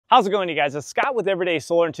How's it going, you guys? It's Scott with Everyday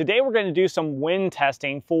Solar, and today we're going to do some wind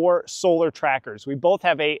testing for solar trackers. We both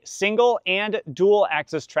have a single and dual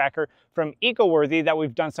axis tracker from EcoWorthy that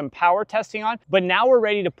we've done some power testing on, but now we're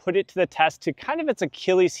ready to put it to the test to kind of its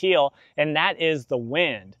Achilles heel, and that is the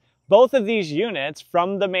wind. Both of these units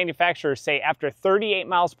from the manufacturer say after 38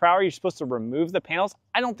 miles per hour, you're supposed to remove the panels.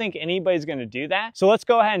 I don't think anybody's gonna do that. So let's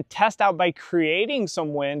go ahead and test out by creating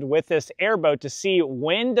some wind with this airboat to see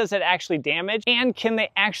when does it actually damage and can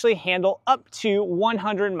they actually handle up to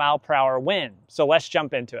 100 mile per hour wind. So let's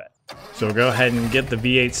jump into it. So we'll go ahead and get the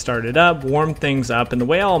V8 started up, warm things up, and the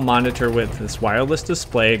way I'll monitor with this wireless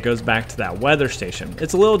display, it goes back to that weather station.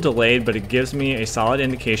 It's a little delayed, but it gives me a solid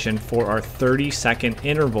indication for our 30-second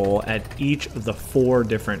interval at each of the 4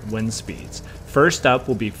 different wind speeds. First up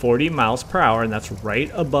will be 40 miles per hour, and that's right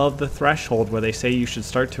above the threshold where they say you should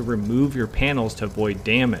start to remove your panels to avoid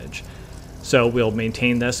damage. So we'll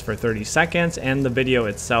maintain this for 30 seconds, and the video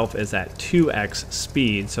itself is at 2x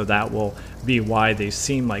speed, so that will be why they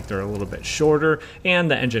seem like they're a little bit shorter, and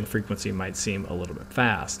the engine frequency might seem a little bit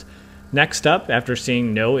fast. Next up, after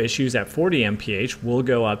seeing no issues at 40 mph, we'll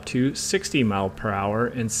go up to 60 mile per hour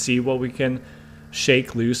and see what we can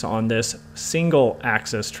shake loose on this single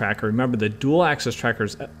axis tracker. Remember, the dual axis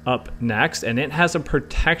tracker's up next, and it has a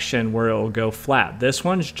protection where it will go flat. This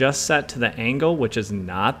one's just set to the angle, which is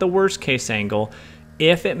not the worst case angle.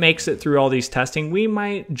 If it makes it through all these testing, we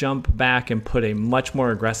might jump back and put a much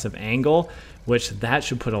more aggressive angle, which that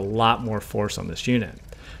should put a lot more force on this unit.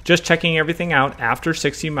 Just checking everything out after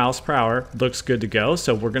 60 miles per hour looks good to go,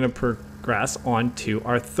 so we're going to progress on to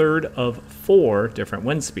our third of 4 different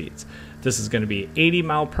wind speeds. This is going to be 80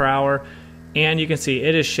 mile per hour, and you can see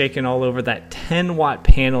it is shaking all over. That 10-watt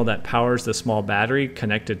panel that powers the small battery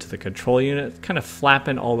connected to the control unit, kind of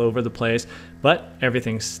flapping all over the place, but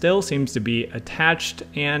everything still seems to be attached,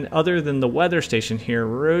 and other than the weather station here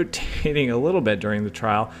rotating a little bit during the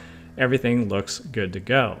trial, everything looks good to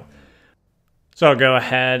go. So I'll go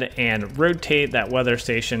ahead and rotate that weather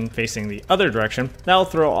station facing the other direction. That'll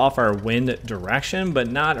throw off our wind direction, but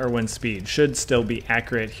not our wind speed. Should still be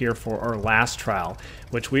accurate here for our last trial,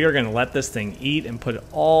 which we are going to let this thing eat and put it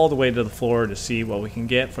all the way to the floor to see what we can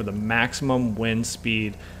get for the maximum wind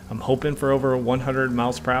speed. I'm hoping for over 100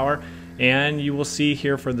 miles per hour, and you will see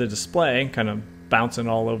here for the display kind of bouncing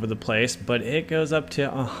all over the place, but it goes up to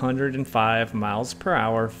 105 miles per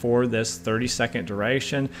hour for this 30-second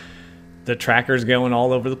duration. The tracker's going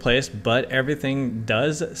all over the place, but everything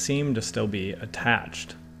does seem to still be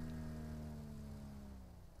attached.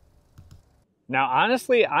 Now,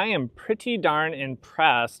 honestly, I am pretty darn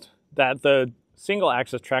impressed that the single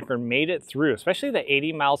axis tracker made it through, especially the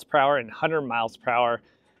 80 miles per hour and 100 miles per hour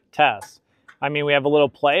tests. I mean, we have a little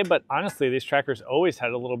play, but honestly, these trackers always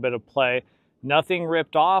had a little bit of play. Nothing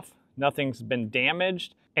ripped off, nothing's been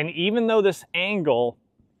damaged. And even though this angle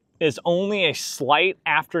is only a slight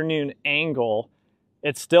afternoon angle,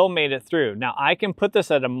 it still made it through. Now I can put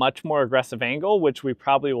this at a much more aggressive angle, which we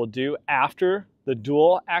probably will do after the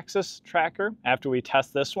dual axis tracker, after we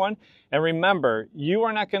test this one. And remember, you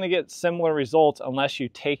are not gonna get similar results unless you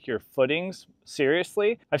take your footings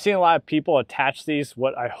seriously. I've seen a lot of people attach these,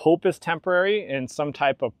 what I hope is temporary, in some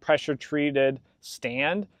type of pressure treated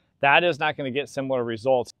stand. That is not gonna get similar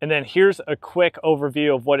results. And then here's a quick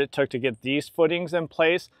overview of what it took to get these footings in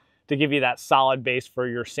place to give you that solid base for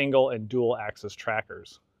your single and dual axis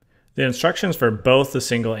trackers. The instructions for both the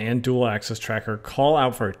single and dual axis tracker call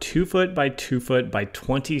out for a 2 foot by 2 foot by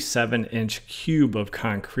 27 inch cube of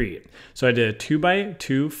concrete. So I did a 2 by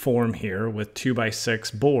 2 form here with 2 by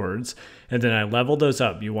 6 boards, and then I leveled those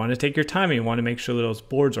up. You want to take your time and you want to make sure that those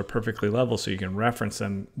boards are perfectly level so you can reference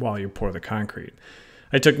them while you pour the concrete.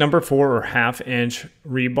 I took number 4 or 1/2 inch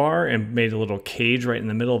rebar and made a little cage right in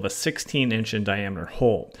the middle of a 16-inch in diameter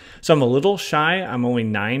hole. So I'm a little shy. I'm only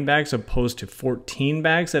 9 bags opposed to 14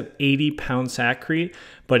 bags of 80-pound Sakrete,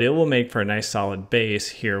 but it will make for a nice solid base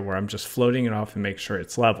here where I'm just floating it off and make sure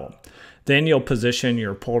it's level. Then you'll position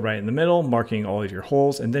your pole right in the middle, marking all of your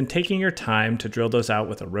holes, and then taking your time to drill those out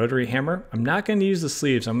with a rotary hammer. I'm not going to use the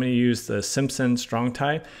sleeves. I'm going to use the Simpson Strong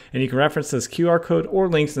Tie, and you can reference this QR code or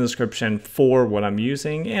links in the description for what I'm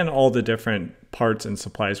using and all the different parts and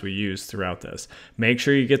supplies we use throughout this. Make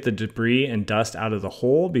sure you get the debris and dust out of the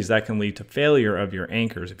hole because that can lead to failure of your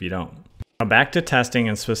anchors if you don't. Now back to testing,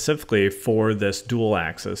 and specifically for this dual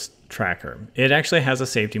axis tracker. It actually has a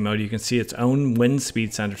safety mode. You can see its own wind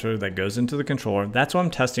speed sensor that goes into the controller. That's what I'm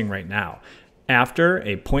testing right now. After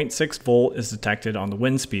a 0.6 volt is detected on the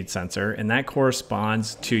wind speed sensor, and that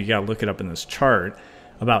corresponds to, you gotta look it up in this chart,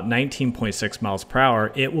 about 19.6 miles per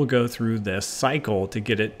hour, it will go through this cycle to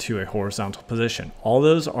get it to a horizontal position. All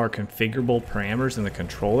those are configurable parameters in the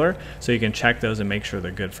controller, so you can check those and make sure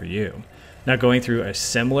they're good for you. Now going through a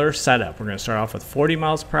similar setup, we're going to start off with 40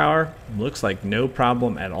 miles per hour. Looks like no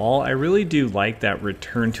problem at all. I really do like that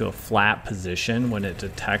return to a flat position when it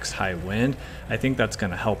detects high wind. I think that's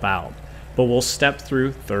going to help out. But we'll step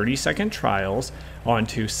through 30-second trials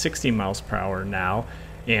onto 60 miles per hour now,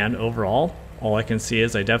 and overall, all I can see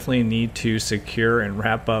is I definitely need to secure and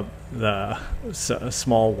wrap up the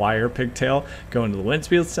small wire pigtail going to the wind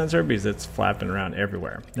speed sensor because it's flapping around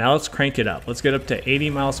everywhere. Now let's crank it up. Let's get up to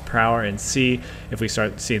 80 miles per hour and see if we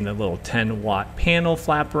start seeing the little 10-watt panel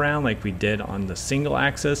flap around like we did on the single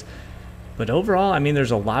axis. But overall, I mean,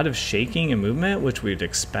 there's a lot of shaking and movement, which we'd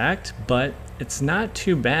expect, but it's not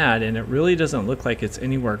too bad, and it really doesn't look like it's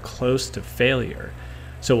anywhere close to failure.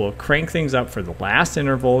 So we'll crank things up for the last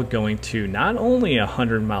interval, going to not only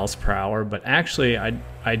 100 miles per hour, but actually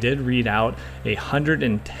I did read out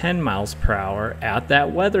 110 miles per hour at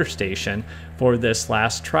that weather station for this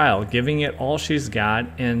last trial, giving it all she's got,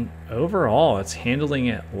 and overall it's handling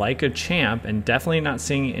it like a champ and definitely not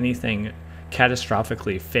seeing anything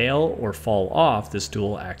catastrophically fail or fall off this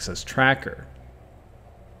dual axis tracker.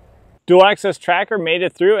 Dual axis tracker made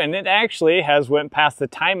it through, and it actually has went past the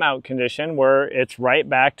timeout condition where it's right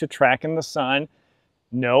back to tracking the sun.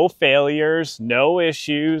 No failures, no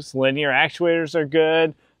issues, linear actuators are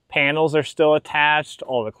good, panels are still attached,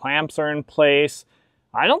 all the clamps are in place.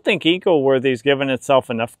 I don't think EcoWorthy's given itself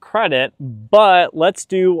enough credit, but let's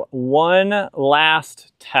do one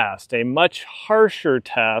last test, a much harsher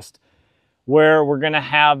test, where we're going to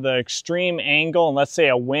have the extreme angle, and let's say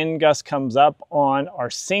a wind gust comes up on our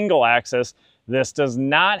single axis. This does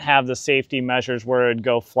not have the safety measures where it would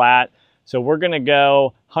go flat. So we're going to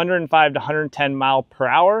go 105 to 110 mile per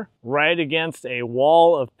hour right against a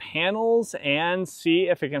wall of panels and see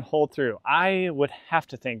if it can hold through. I would have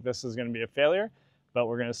to think this is going to be a failure, but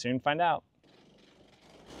we're going to soon find out.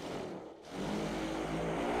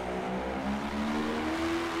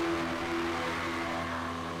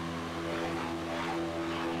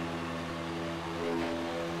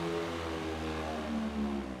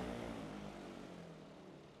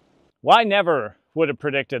 Well, I never would have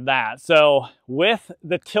predicted that. So with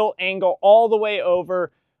the tilt angle all the way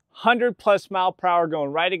over, 100+ mile per hour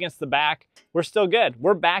going right against the back, we're still good.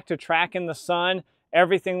 We're back to tracking the sun.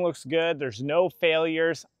 Everything looks good. There's no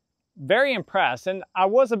failures. Very impressed. And I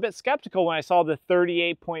was a bit skeptical when I saw the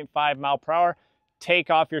 38.5 mile per hour take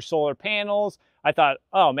off your solar panels. I thought,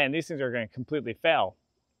 oh man, these things are going to completely fail.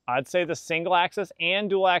 I'd say the single axis and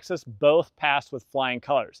dual axis both passed with flying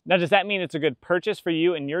colors. Now, does that mean it's a good purchase for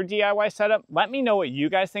you and your DIY setup? Let me know what you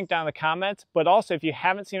guys think down in the comments, but also if you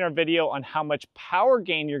haven't seen our video on how much power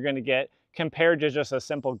gain you're going to get compared to just a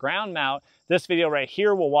simple ground mount, this video right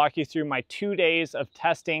here will walk you through my 2 days of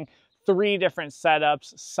testing 3 different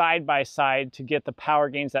setups side by side to get the power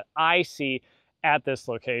gains that I see at this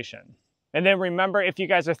location. And then remember, if you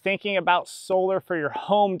guys are thinking about solar for your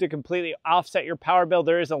home to completely offset your power bill,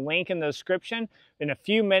 there is a link in the description. In a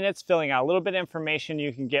few minutes, filling out a little bit of information,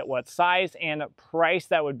 you can get what size and price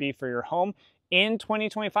that would be for your home. In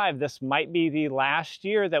 2025, this might be the last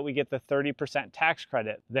year that we get the 30% tax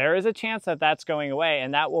credit. There is a chance that that's going away,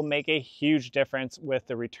 and that will make a huge difference with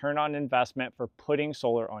the return on investment for putting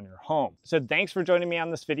solar on your home. So thanks for joining me on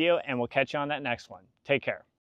this video, and we'll catch you on that next one. Take care.